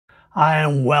Hi,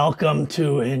 and welcome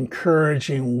to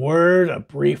Encouraging Word, a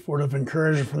brief word of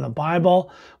encouragement from the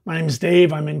Bible. My name is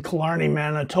Dave. I'm in Killarney,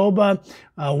 Manitoba.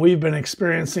 We've been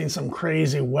experiencing some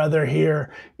crazy weather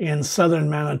here in southern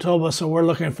Manitoba, so we're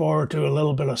looking forward to a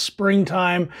little bit of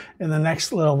springtime in the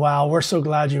next little while. We're so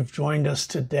glad you've joined us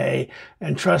today,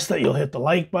 and trust that you'll hit the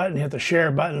like button, hit the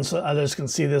share button so others can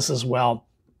see this as well.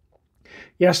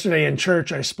 Yesterday in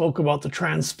church, I spoke about the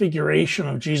transfiguration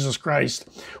of Jesus Christ,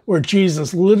 where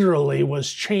Jesus literally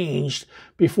was changed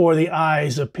before the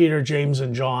eyes of Peter, James,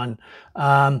 and John.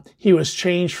 He was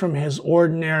changed from his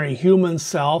ordinary human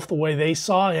self, the way they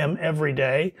saw him every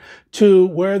day, to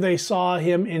where they saw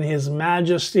him in his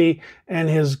majesty and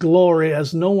his glory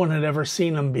as no one had ever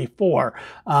seen him before.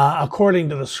 According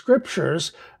to the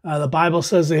scriptures, the Bible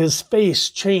says that his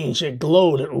face changed, it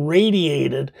glowed, it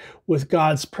radiated with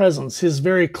God's presence. His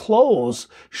very clothes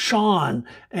shone,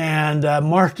 and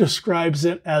Mark describes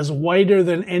it as whiter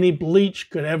than any bleach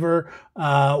could ever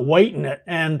whiten it.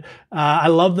 And I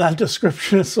love that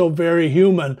description. It's so very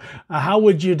human. How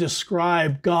would you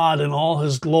describe God in all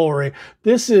his glory?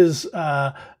 This is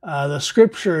the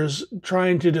scriptures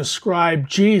trying to describe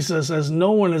Jesus as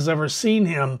no one has ever seen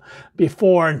him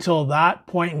before until that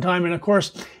point in time. And of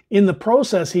course, in the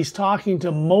process, he's talking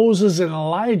to Moses and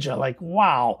Elijah. Like,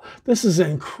 wow, this is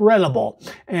incredible.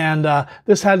 And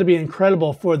this had to be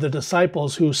incredible for the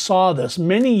disciples who saw this.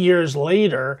 Many years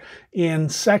later, in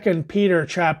 2 Peter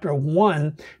chapter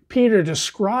 1, Peter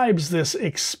describes this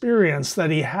experience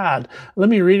that he had. Let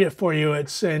me read it for you.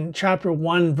 It's in chapter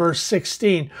 1, verse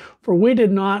 16. For we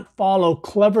did not follow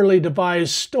cleverly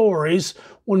devised stories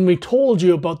when we told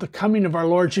you about the coming of our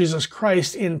Lord Jesus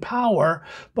Christ in power,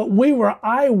 but we were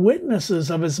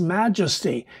eyewitnesses of his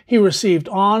majesty. He received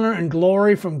honor and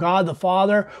glory from God the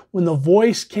Father when the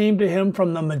voice came to him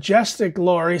from the majestic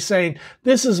glory, saying,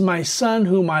 "This is my Son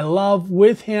whom I love.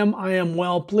 With him I am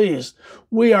well pleased."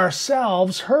 We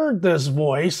ourselves heard this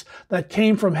voice that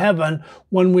came from heaven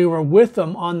when we were with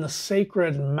him on the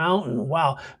sacred mountain.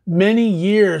 Wow. Many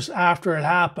years after it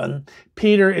happened,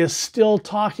 Peter is still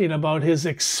talking about his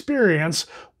experience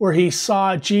where he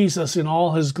saw Jesus in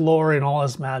all his glory and all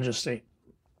his majesty.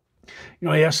 You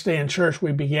know, yesterday in church,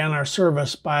 we began our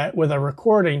service with a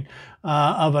recording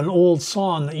of an old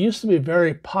song that used to be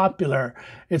very popular.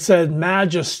 It said,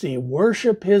 "Majesty,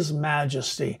 worship his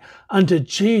majesty. Unto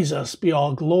Jesus be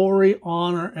all glory,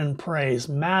 honor, and praise."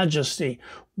 Majesty,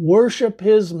 worship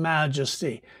his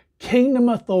majesty. Kingdom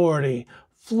authority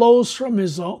flows from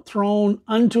his throne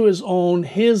unto his own,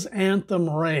 his anthem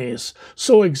raise.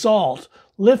 So exalt,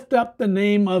 lift up the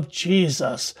name of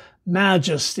Jesus.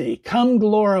 Majesty, come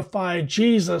glorify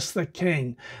Jesus the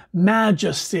King.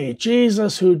 Majesty,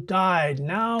 Jesus who died,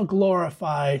 now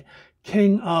glorified,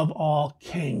 King of all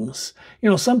kings. You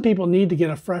know, some people need to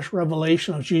get a fresh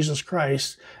revelation of Jesus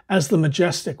Christ as the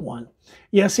majestic one.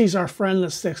 Yes, he's our friend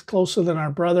that sticks closer than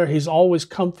our brother. He's always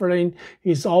comforting.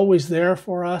 He's always there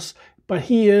for us. But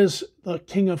he is the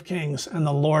King of kings and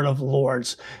the Lord of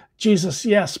lords. Jesus,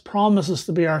 yes, promises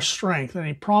to be our strength, and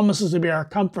he promises to be our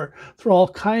comfort through all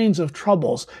kinds of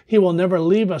troubles. He will never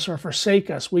leave us or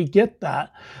forsake us. We get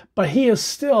that. But he is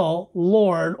still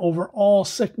Lord over all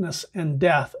sickness and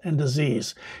death and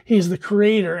disease. He's the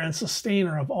creator and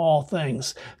sustainer of all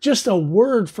things. Just a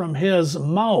word from his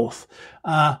mouth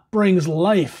brings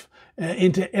life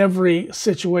into every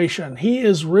situation. He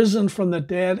is risen from the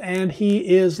dead and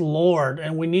he is Lord,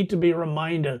 and we need to be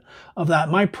reminded of that.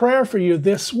 My prayer for you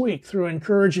this week through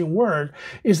Encouraging Word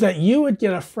is that you would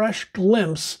get a fresh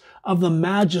glimpse of the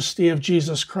majesty of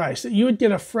Jesus Christ, that you would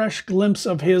get a fresh glimpse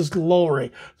of his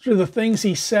glory through the things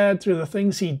he said, through the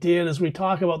things he did, as we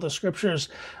talk about the scriptures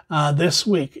this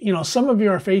week. You know, some of you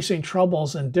are facing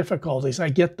troubles and difficulties. I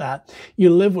get that.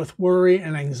 You live with worry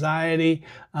and anxiety.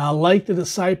 Like the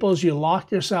disciples, you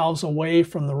lock yourselves away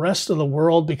from the rest of the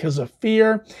world because of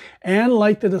fear. And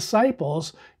like the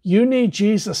disciples, you need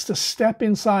Jesus to step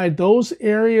inside those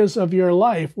areas of your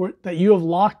life that you have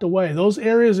locked away, those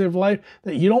areas of life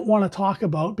that you don't want to talk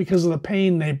about because of the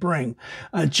pain they bring.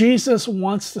 Jesus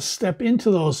wants to step into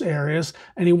those areas,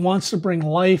 and he wants to bring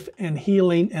life and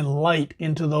healing and light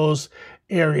into those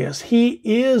areas. He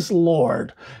is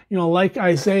Lord. You know, like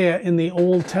Isaiah in the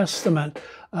Old Testament,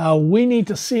 we need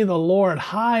to see the Lord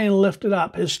high and lifted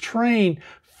up, his train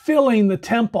filling the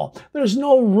temple. There's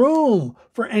no room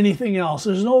for anything else.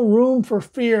 There's no room for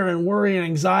fear and worry and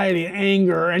anxiety and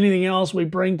anger or anything else we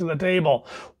bring to the table.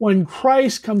 When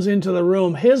Christ comes into the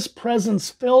room, his presence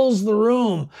fills the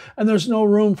room, and there's no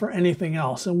room for anything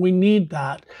else. And we need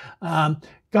that.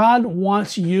 God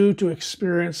wants you to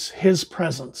experience His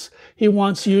presence. He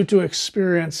wants you to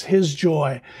experience His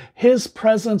joy. His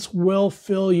presence will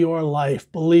fill your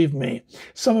life, believe me.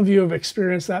 Some of you have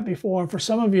experienced that before, and for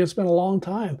some of you it's been a long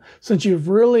time since you've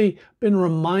really been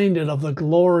reminded of the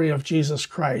glory of Jesus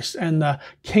Christ and the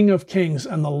King of Kings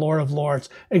and the Lord of Lords.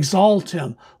 Exalt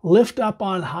Him. Lift up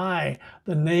on high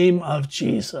the name of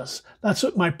Jesus. That's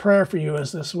what my prayer for you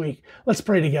is this week. Let's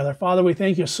pray together. Father, we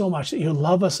thank you so much that you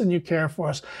love us and you care for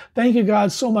us. Thank you,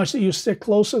 God, so much that you stick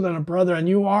closer than a brother, and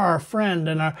you are our friend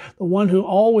and the one who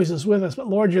always is with us. But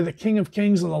Lord, you're the King of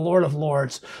Kings and the Lord of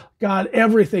Lords. God,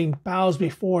 everything bows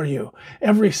before you.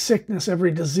 Every sickness,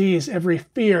 every disease, every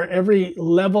fear, every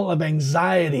level of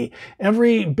anxiety,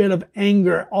 every bit of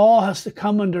anger, all has to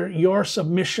come under your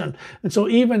submission. And so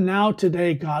even now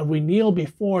today, God, we kneel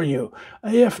before you.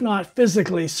 If not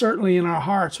physically, certainly in our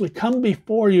hearts, we come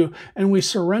before you and we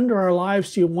surrender our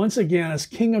lives to you once again as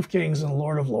King of Kings and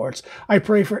Lord of Lords. I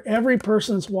pray for every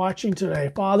person that's watching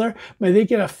today. Father, may they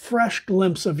get a fresh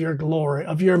glimpse of your glory,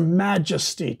 of your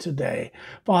majesty today.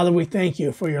 Father, we thank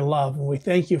you for your love and we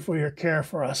thank you for your care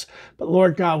for us. But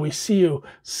Lord God, we see you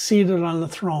seated on the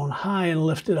throne, high and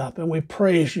lifted up, and we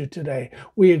praise you today.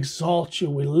 We exalt you.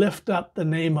 We lift up the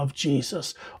name of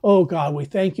Jesus. Oh God, we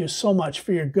thank you so much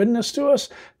for your goodness to us.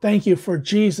 Thank you for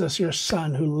Jesus, your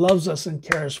Son, who loves us and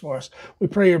cares for us. We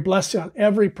pray your blessing on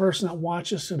every person that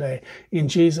watches today. In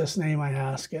Jesus' name I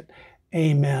ask it.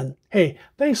 Amen. Hey,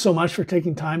 thanks so much for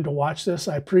taking time to watch this.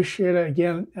 I appreciate it.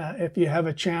 Again, if you have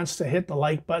a chance to hit the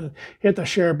like button, hit the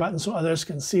share button so others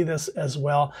can see this as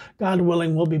well. God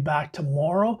willing, we'll be back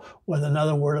tomorrow with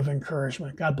another word of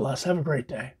encouragement. God bless. Have a great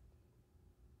day.